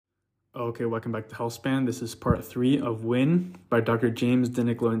Okay, welcome back to Healthspan. This is part 3 of Win by Dr. James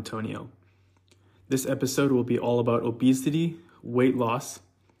DiNicola Antonio. This episode will be all about obesity, weight loss,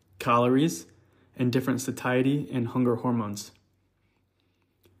 calories, and different satiety and hunger hormones.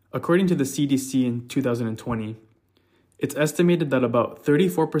 According to the CDC in 2020, it's estimated that about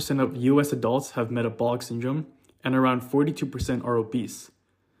 34% of US adults have metabolic syndrome and around 42% are obese.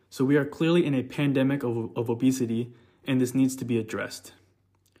 So we are clearly in a pandemic of obesity, and this needs to be addressed.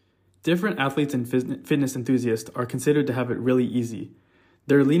 Different athletes and fitness enthusiasts are considered to have it really easy.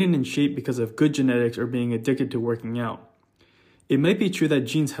 They're lean and in shape because of good genetics or being addicted to working out. It might be true that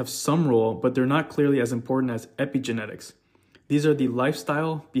genes have some role, but they're not clearly as important as epigenetics. These are the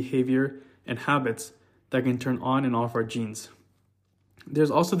lifestyle, behavior, and habits that can turn on and off our genes. There's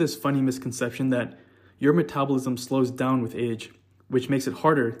also this funny misconception that your metabolism slows down with age, which makes it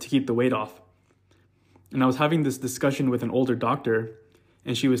harder to keep the weight off. And I was having this discussion with an older doctor,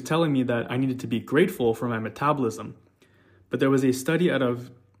 and she was telling me that I needed to be grateful for my metabolism. But there was a study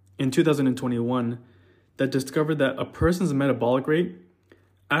in 2021 that discovered that a person's metabolic rate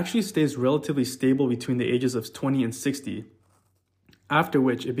actually stays relatively stable between the ages of 20 and 60, after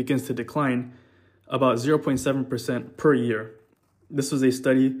which it begins to decline about 0.7% per year. This was a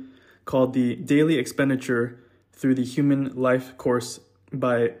study called the Daily Expenditure Through the Human Life Course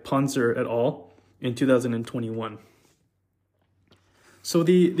by Ponzer et al. In 2021. So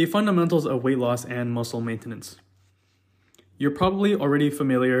the fundamentals of weight loss and muscle maintenance. You're probably already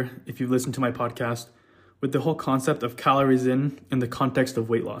familiar, if you've listened to my podcast, with the whole concept of calories in the context of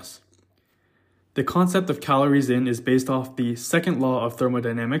weight loss. The concept of calories in is based off the second law of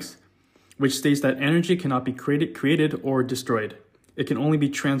thermodynamics, which states that energy cannot be created or destroyed. It can only be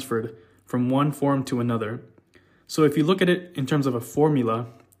transferred from one form to another. So if you look at it in terms of a formula,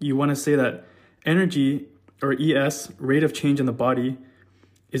 you want to say that energy, or ES, rate of change in the body,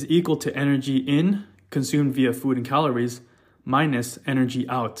 is equal to energy in, consumed via food and calories, minus energy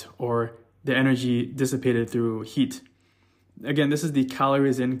out, or the energy dissipated through heat. Again, this is the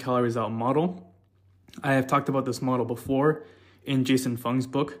calories in, calories out model. I have talked about this model before in Jason Fung's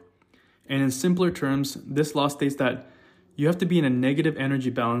book. And in simpler terms, this law states that you have to be in a negative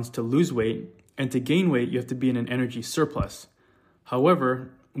energy balance to lose weight, and to gain weight, you have to be in an energy surplus. However,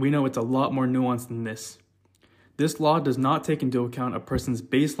 we know it's a lot more nuanced than this. This law does not take into account a person's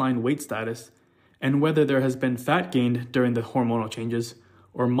baseline weight status and whether there has been fat gained during the hormonal changes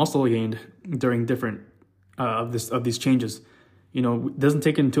or muscle gained during different of these changes. It doesn't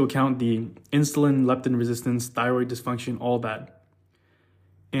take into account the insulin, leptin resistance, thyroid dysfunction, all that.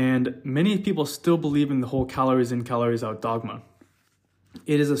 And many people still believe in the whole calories in, calories out dogma.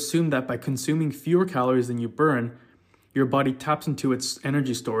 It is assumed that by consuming fewer calories than you burn, your body taps into its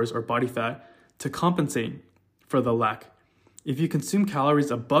energy stores or body fat to compensate for the lack. If you consume calories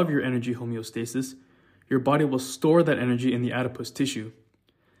above your energy homeostasis, your body will store that energy in the adipose tissue.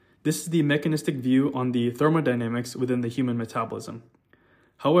 This is the mechanistic view on the thermodynamics within the human metabolism.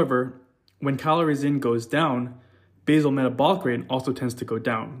 However, when calories in goes down, basal metabolic rate also tends to go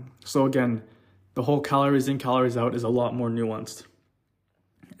down. So again, the whole calories in, calories out is a lot more nuanced.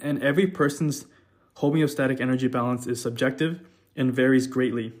 And every person's homeostatic energy balance is subjective and varies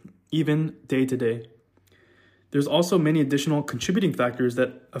greatly, even day to day. There's also many additional contributing factors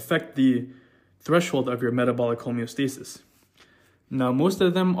that affect the threshold of your metabolic homeostasis. Now, most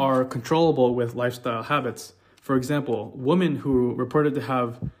of them are controllable with lifestyle habits. For example, women who reported to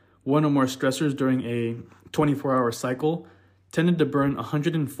have one or more stressors during a 24-hour cycle tended to burn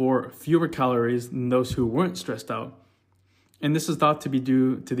 104 fewer calories than those who weren't stressed out. And this is thought to be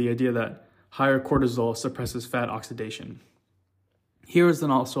due to the idea that higher cortisol suppresses fat oxidation. Here is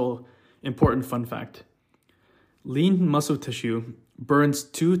an also important fun fact. Lean muscle tissue burns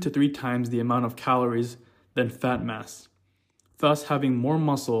 2 to 3 times the amount of calories than fat mass. Thus, having more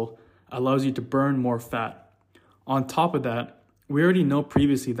muscle allows you to burn more fat. On top of that, we already know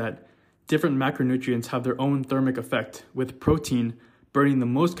previously that different macronutrients have their own thermic effect, with protein burning the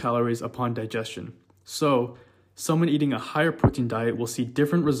most calories upon digestion. So, someone eating a higher protein diet will see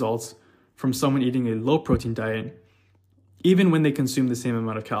different results from someone eating a low protein diet, even when they consume the same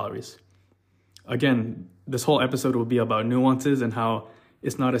amount of calories. Again, this whole episode will be about nuances and how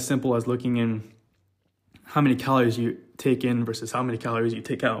it's not as simple as looking in how many calories you take in versus how many calories you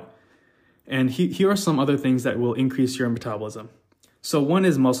take out. And here are some other things that will increase your metabolism. So one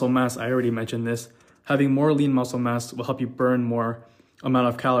is muscle mass. I already mentioned this. Having more lean muscle mass will help you burn more amount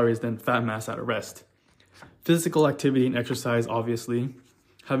of calories than fat mass at a rest. Physical activity and exercise, obviously.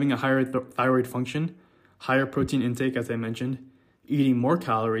 Having a higher thyroid function, higher protein intake, as I mentioned, eating more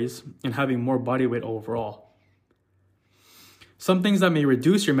calories, and having more body weight overall. Some things that may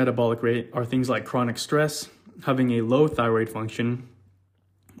reduce your metabolic rate are things like chronic stress, having a low thyroid function,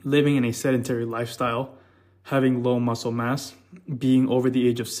 living in a sedentary lifestyle, having low muscle mass, being over the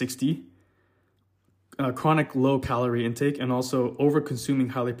age of 60, chronic low calorie intake, and also over consuming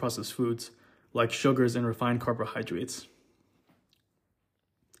highly processed foods like sugars and refined carbohydrates.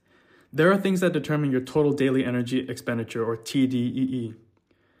 There are things that determine your total daily energy expenditure, or TDEE.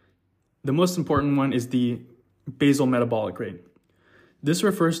 The most important one is the basal metabolic rate. This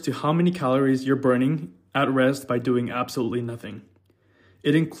refers to how many calories you're burning at rest by doing absolutely nothing.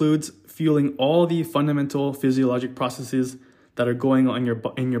 It includes fueling all the fundamental physiologic processes that are going on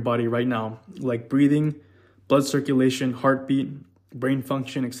in your body right now, like breathing, blood circulation, heartbeat, brain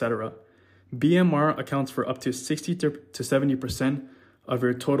function, etc. BMR accounts for up to 60 to 70% of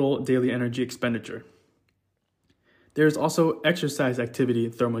your total daily energy expenditure. There is also exercise activity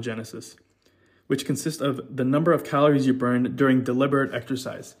thermogenesis, which consists of the number of calories you burn during deliberate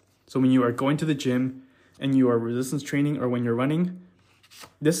exercise. So when you are going to the gym and you are resistance training or when you're running,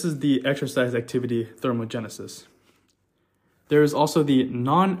 this is the exercise activity thermogenesis. There is also the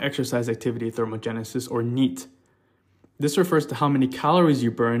non-exercise activity thermogenesis, or NEAT. This refers to how many calories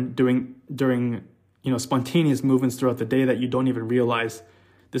you burn during spontaneous movements throughout the day that you don't even realize.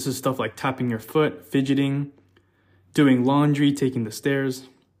 This is stuff like tapping your foot, fidgeting, doing laundry, taking the stairs.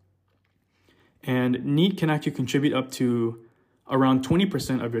 And NEAT can actually contribute up to around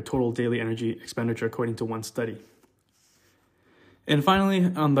 20% of your total daily energy expenditure, according to one study. And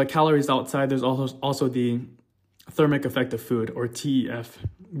finally, on the calories outside, there's also the thermic effect of food, or TEF.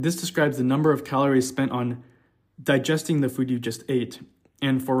 This describes the number of calories spent on digesting the food you just ate.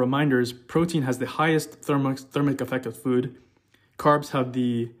 And for reminders, protein has the highest thermic effect of food. Carbs have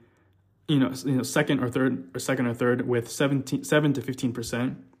the second or third with 7 to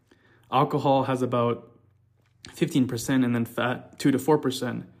 15%. Alcohol has about 15%, and then fat 2 to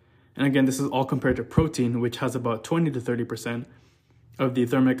 4%. And again, this is all compared to protein, which has about 20 to 30% of the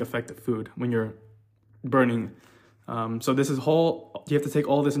thermic effect of food when you're burning. So this is you have to take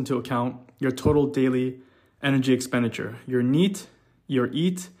all this into account, your total daily energy expenditure, your NEAT, your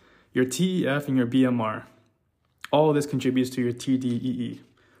EAT, your TEF, and your BMR. All of this contributes to your TDEE,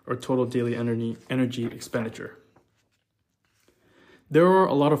 or total daily energy expenditure. There are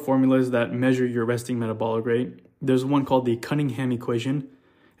a lot of formulas that measure your resting metabolic rate. There's one called the Cunningham equation,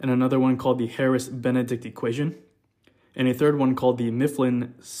 and another one called the Harris-Benedict equation, and a third one called the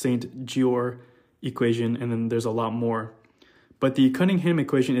Mifflin-St. Jeor equation, and then there's a lot more. But the Cunningham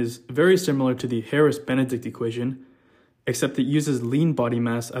equation is very similar to the Harris-Benedict equation, except it uses lean body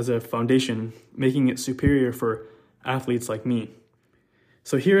mass as a foundation, making it superior for athletes like me.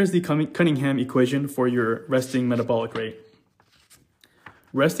 So here is the Cunningham equation for your resting metabolic rate.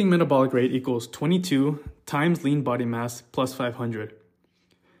 Resting metabolic rate equals 22 times lean body mass plus 500.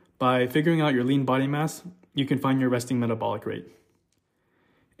 By figuring out your lean body mass, you can find your resting metabolic rate.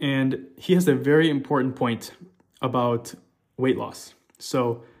 And he has a very important point about weight loss.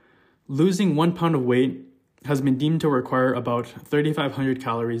 So losing 1 pound of weight has been deemed to require about 3,500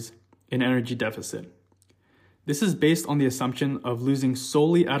 calories in energy deficit. This is based on the assumption of losing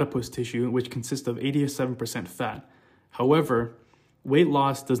solely adipose tissue, which consists of 87% fat. However, weight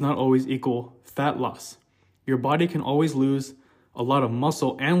loss does not always equal fat loss. Your body can always lose a lot of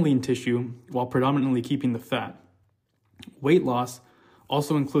muscle and lean tissue while predominantly keeping the fat. Weight loss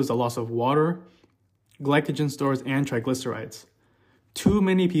also includes the loss of water, glycogen stores, and triglycerides. Too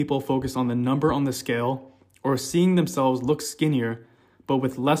many people focus on the number on the scale or seeing themselves look skinnier but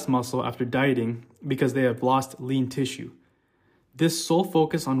with less muscle after dieting because they have lost lean tissue. This sole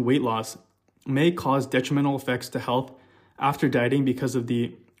focus on weight loss may cause detrimental effects to health after dieting because of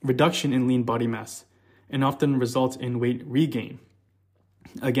the reduction in lean body mass, and often results in weight regain.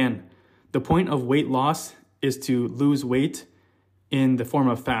 Again, the point of weight loss is to lose weight in the form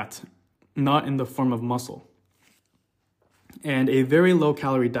of fat, not in the form of muscle. And a very low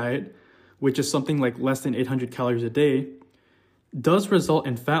calorie diet, which is something like less than 800 calories a day, does result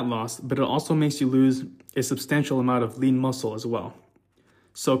in fat loss, but it also makes you lose a substantial amount of lean muscle as well.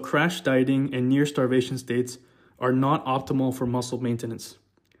 So crash dieting and near starvation states are not optimal for muscle maintenance.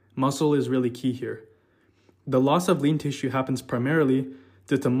 Muscle is really key here. The loss of lean tissue happens primarily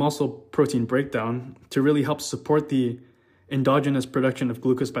due to muscle protein breakdown to really help support the endogenous production of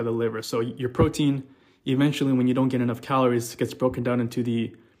glucose by the liver. So your protein, eventually when you don't get enough calories, gets broken down into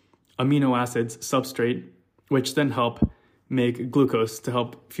the amino acids substrate, which then help make glucose to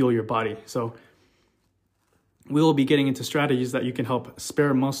help fuel your body. So we will be getting into strategies that you can help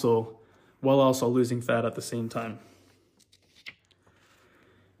spare muscle while also losing fat at the same time.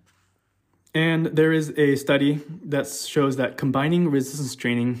 And there is a study that shows that combining resistance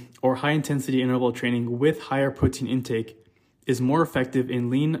training or high intensity interval training with higher protein intake is more effective in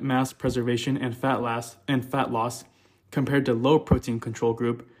lean mass preservation and fat loss compared to low protein control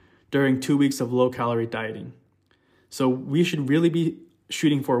group during 2 weeks of low calorie dieting. So we should really be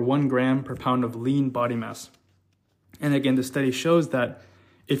shooting for 1 gram per pound of lean body mass. And again, the study shows that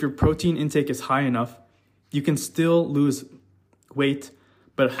if your protein intake is high enough, you can still lose weight,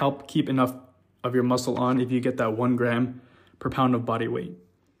 but help keep enough of your muscle on if you get that 1 gram per pound of body weight.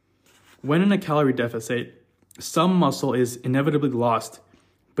 When in a calorie deficit, some muscle is inevitably lost,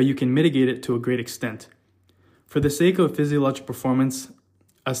 but you can mitigate it to a great extent. For the sake of physiologic performance,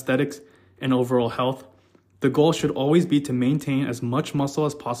 aesthetics, and overall health, the goal should always be to maintain as much muscle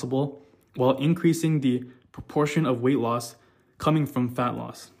as possible while increasing the proportion of weight loss coming from fat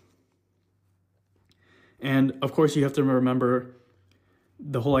loss. And of course, you have to remember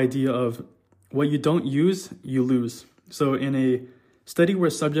the whole idea of what you don't use, you lose. So in a study where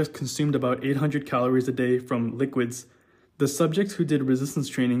subjects consumed about 800 calories a day from liquids, the subjects who did resistance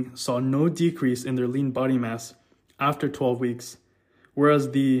training saw no decrease in their lean body mass after 12 weeks,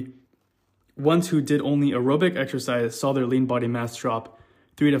 whereas the ones who did only aerobic exercise saw their lean body mass drop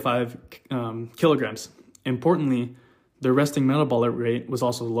 3 to 5 kilograms. Importantly, their resting metabolic rate was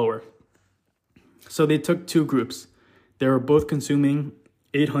also lower. So they took 2 groups. They were both consuming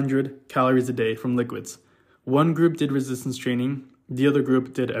 800 calories a day from liquids. One group did resistance training, the other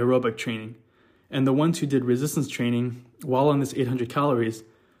group did aerobic training. And the ones who did resistance training while on this 800 calories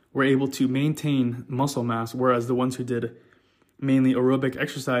were able to maintain muscle mass, whereas the ones who did mainly aerobic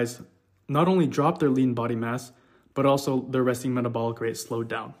exercise not only dropped their lean body mass, but also their resting metabolic rate slowed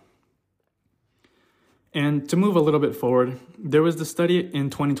down. And to move a little bit forward, there was the study in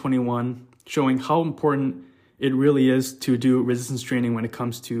 2021 showing how important it really is to do resistance training when it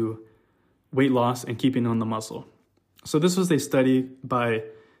comes to weight loss and keeping on the muscle. So this was a study by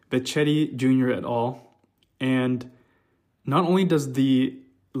Vecchetti Jr. et al. And not only does the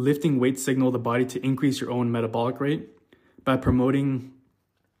lifting weight signal the body to increase your own metabolic rate by promoting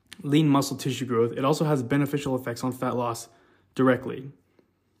lean muscle tissue growth, it also has beneficial effects on fat loss directly.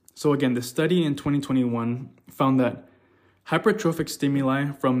 So again, the study in 2021 found that hypertrophic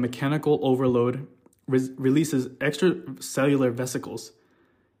stimuli from mechanical overload releases extracellular vesicles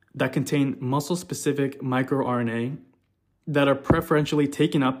that contain muscle-specific microRNA that are preferentially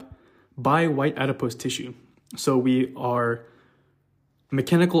taken up by white adipose tissue. So we are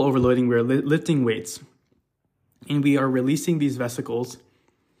mechanical overloading, we're lifting weights, and we are releasing these vesicles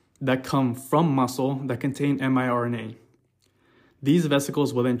that come from muscle that contain miRNA. These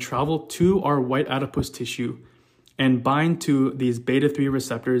vesicles will then travel to our white adipose tissue and bind to these beta-3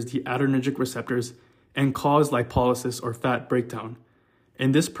 receptors, the adrenergic receptors, and cause lipolysis or fat breakdown.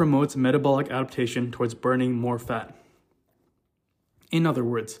 And this promotes metabolic adaptation towards burning more fat. In other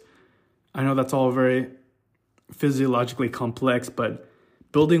words, I know that's all very physiologically complex, but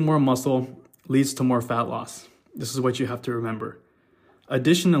building more muscle leads to more fat loss. This is what you have to remember.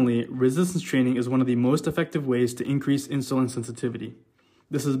 Additionally, resistance training is one of the most effective ways to increase insulin sensitivity.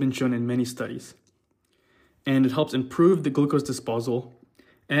 This has been shown in many studies. And it helps improve the glucose disposal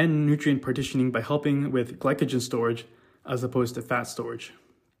and nutrient partitioning by helping with glycogen storage as opposed to fat storage.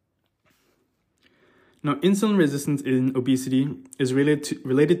 Now, insulin resistance in obesity is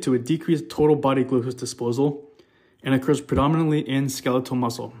related to a decreased total body glucose disposal and occurs predominantly in skeletal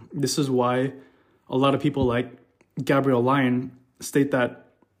muscle. This is why a lot of people like Gabrielle Lyon state that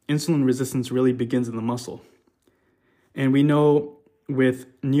insulin resistance really begins in the muscle. And we know with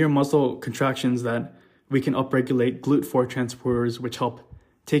near muscle contractions that we can upregulate GLUT4 transporters, which help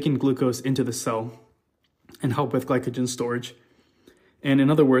take in glucose into the cell and help with glycogen storage. And in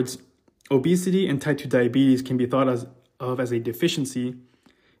other words, obesity and type 2 diabetes can be thought of as a deficiency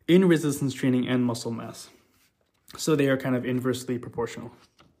in resistance training and muscle mass. So they are kind of inversely proportional.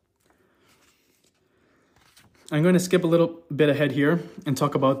 I'm going to skip a little bit ahead here and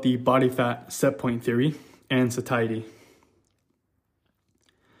talk about the body fat set point theory and satiety.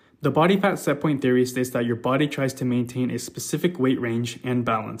 The body fat set point theory states that your body tries to maintain a specific weight range and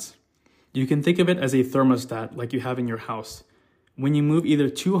balance. You can think of it as a thermostat like you have in your house. When you move either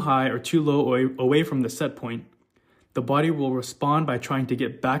too high or too low away from the set point, the body will respond by trying to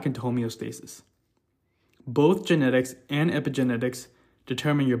get back into homeostasis. Both genetics and epigenetics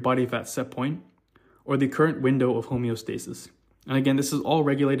determine your body fat set point, or the current window of homeostasis. And again, this is all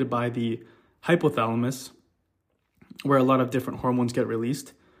regulated by the hypothalamus, where a lot of different hormones get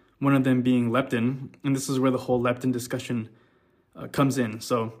released, one of them being leptin, and this is where the whole leptin discussion comes in.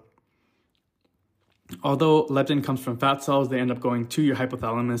 So although leptin comes from fat cells, they end up going to your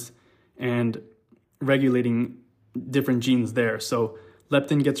hypothalamus, and regulating different genes there. So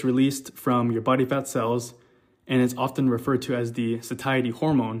leptin gets released from your body fat cells, and it's often referred to as the satiety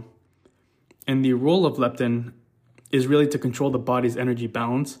hormone. And the role of leptin is really to control the body's energy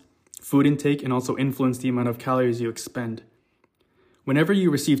balance, food intake, and also influence the amount of calories you expend. Whenever you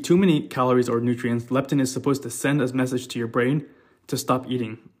receive too many calories or nutrients, leptin is supposed to send a message to your brain to stop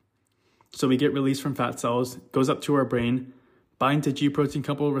eating. So we get released from fat cells, goes up to our brain, bind to G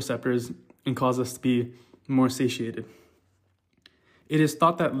protein-coupled receptors, and cause us to be more satiated. It is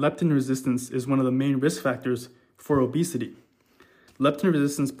thought that leptin resistance is one of the main risk factors for obesity. Leptin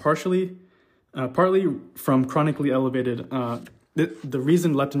resistance partly from chronically elevated. The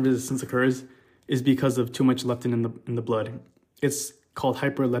reason leptin resistance occurs is because of too much leptin in the blood. It's called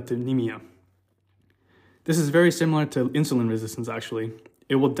hyperleptinemia. This is very similar to insulin resistance, actually.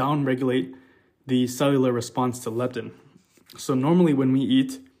 It will downregulate the cellular response to leptin. So normally when we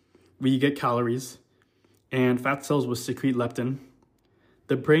eat, we get calories, and fat cells will secrete leptin.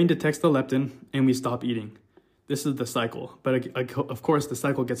 The brain detects the leptin, and we stop eating. This is the cycle. But of course, the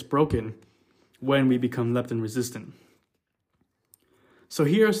cycle gets broken when we become leptin resistant. So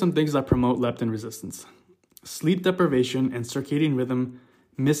here are some things that promote leptin resistance. Sleep deprivation and circadian rhythm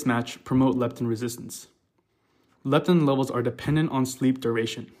mismatch promote leptin resistance. Leptin levels are dependent on sleep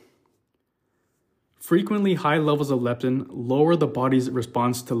duration. Frequently high levels of leptin lower the body's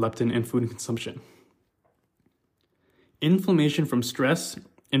response to leptin and food consumption. Inflammation from stress,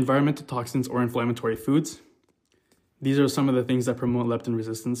 environmental toxins, or inflammatory foods. These are some of the things that promote leptin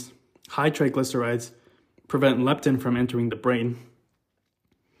resistance. High triglycerides prevent leptin from entering the brain.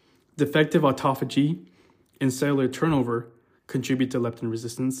 Defective autophagy and cellular turnover contribute to leptin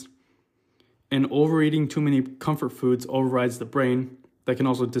resistance. And overeating too many comfort foods overrides the brain that can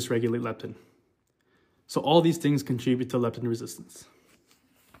also dysregulate leptin. So all these things contribute to leptin resistance.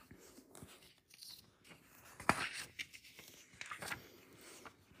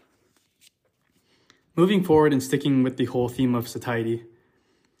 Moving forward and sticking with the whole theme of satiety.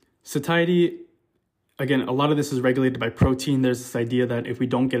 Satiety, again, a lot of this is regulated by protein. There's this idea that if we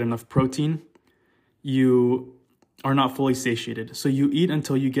don't get enough protein, you are not fully satiated. So you eat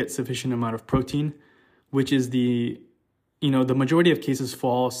until you get sufficient amount of protein, which is the majority of cases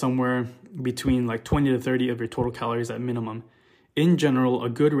fall somewhere between like 20 to 30 of your total calories at minimum. In general, a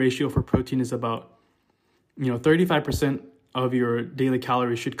good ratio for protein is about, 35% of your daily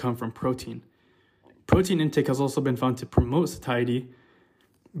calories should come from protein. Protein intake has also been found to promote satiety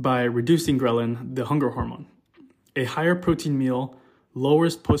by reducing ghrelin, the hunger hormone. A higher protein meal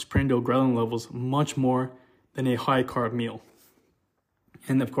lowers postprandial ghrelin levels much more than a high carb meal.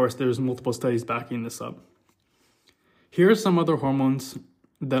 And of course, there's multiple studies backing this up. Here are some other hormones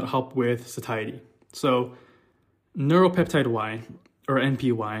that help with satiety. So neuropeptide Y, or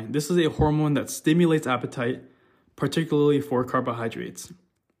NPY, this is a hormone that stimulates appetite, particularly for carbohydrates.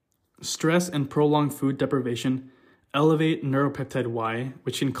 Stress and prolonged food deprivation elevate neuropeptide Y,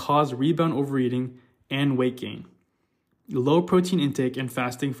 which can cause rebound overeating and weight gain. Low protein intake and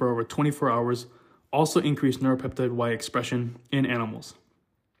fasting for over 24 hours also increase neuropeptide Y expression in animals.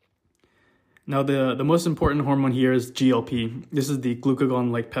 Now, the most important hormone here is GLP. This is the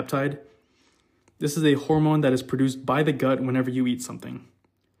glucagon-like peptide. This is a hormone that is produced by the gut whenever you eat something.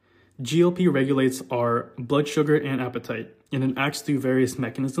 GLP regulates our blood sugar and appetite, and it acts through various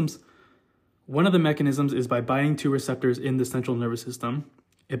mechanisms. One of the mechanisms is by binding to receptors in the central nervous system.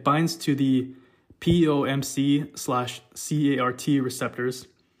 It binds to the POMC/CART receptors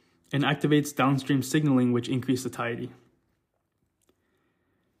and activates downstream signaling, which increase satiety.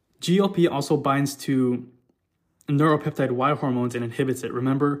 GLP also binds to neuropeptide Y hormones and inhibits it.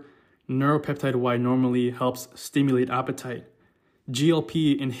 Remember, neuropeptide Y normally helps stimulate appetite.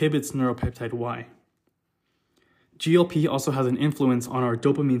 GLP inhibits neuropeptide Y. GLP also has an influence on our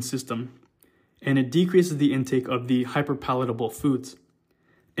dopamine system, and it decreases the intake of the hyperpalatable foods.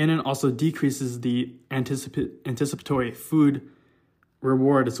 And it also decreases the anticipatory food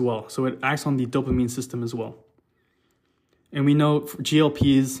reward as well. So it acts on the dopamine system as well. And we know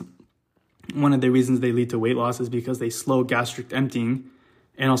GLPs, one of the reasons they lead to weight loss is because they slow gastric emptying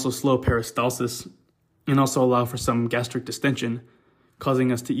and also slow peristalsis and also allow for some gastric distension,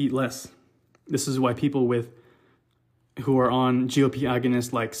 causing us to eat less. This is why people who are on GLP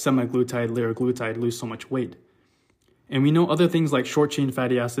agonists like semaglutide, liraglutide lose so much weight. And we know other things like short-chain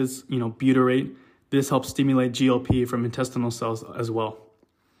fatty acids, butyrate, this helps stimulate GLP from intestinal cells as well.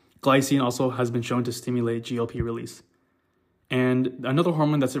 Glycine also has been shown to stimulate GLP release. And another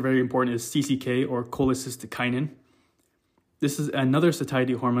hormone that's very important is CCK, or cholecystokinin. This is another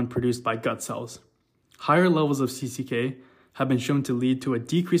satiety hormone produced by gut cells. Higher levels of CCK have been shown to lead to a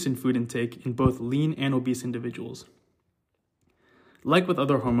decrease in food intake in both lean and obese individuals. Like with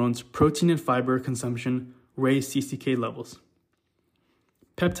other hormones, protein and fiber consumption raise CCK levels.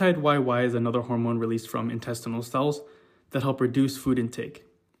 Peptide YY is another hormone released from intestinal cells that help reduce food intake.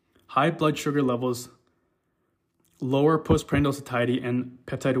 High blood sugar levels lower postprandial satiety and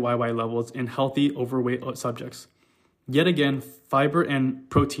peptide YY levels in healthy overweight subjects. Yet again, fiber and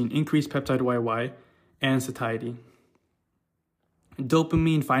protein increase peptide YY and satiety.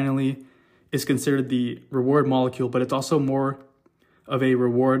 Dopamine, finally, is considered the reward molecule, but it's also more of a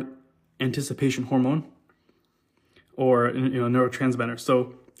reward anticipation hormone or neurotransmitter.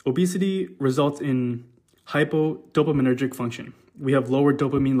 So obesity results in hypodopaminergic function. We have lower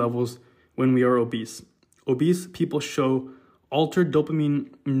dopamine levels when we are obese. Obese people show altered dopamine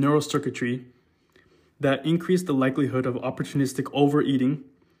neurocircuitry that increase the likelihood of opportunistic overeating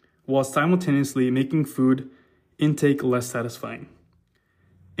while simultaneously making food intake less satisfying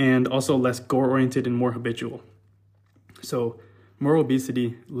and also less goal-oriented and more habitual. So more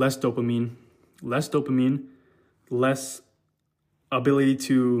obesity, less dopamine, less ability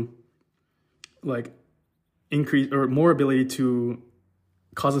to increase, or more ability to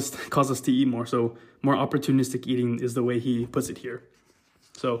cause us to eat more. So more opportunistic eating is the way he puts it here.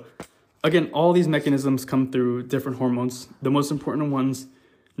 So again, all these mechanisms come through different hormones. The most important ones,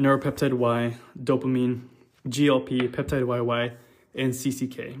 neuropeptide Y, dopamine, GLP, peptide YY, and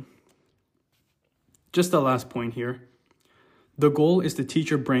CCK. Just the last point here. The goal is to teach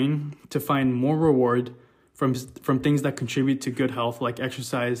your brain to find more reward from things that contribute to good health, like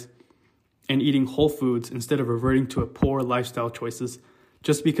exercise and eating whole foods, instead of reverting to a poor lifestyle choices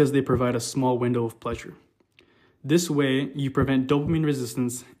just because they provide a small window of pleasure. This way, you prevent dopamine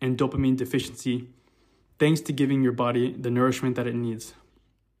resistance and dopamine deficiency, thanks to giving your body the nourishment that it needs.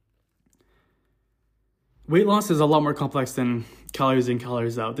 Weight loss is a lot more complex than calories in,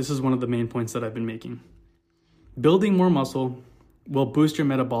 calories out. This is one of the main points that I've been making. Building more muscle will boost your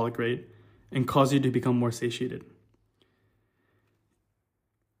metabolic rate and cause you to become more satiated.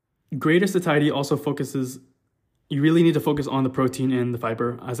 Greater satiety also focuses, you really need to focus on the protein and the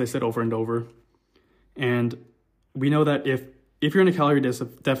fiber, as I said over and over. And we know that if you're in a calorie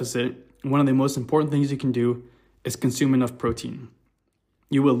deficit, one of the most important things you can do is consume enough protein.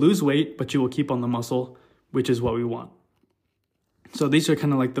 You will lose weight, but you will keep on the muscle, which is what we want. So these are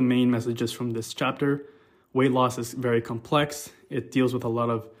kind of like the main messages from this chapter. Weight loss is very complex. It deals with a lot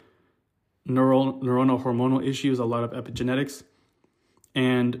of neuronal hormonal issues, a lot of epigenetics.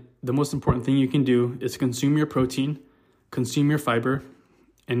 And the most important thing you can do is consume your protein, consume your fiber,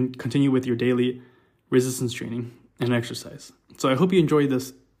 and continue with your daily resistance training and exercise. So I hope you enjoyed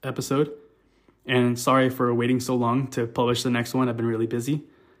this episode, and sorry for waiting so long to publish the next one. I've been really busy,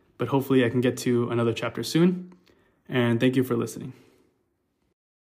 but hopefully I can get to another chapter soon. And thank you for listening.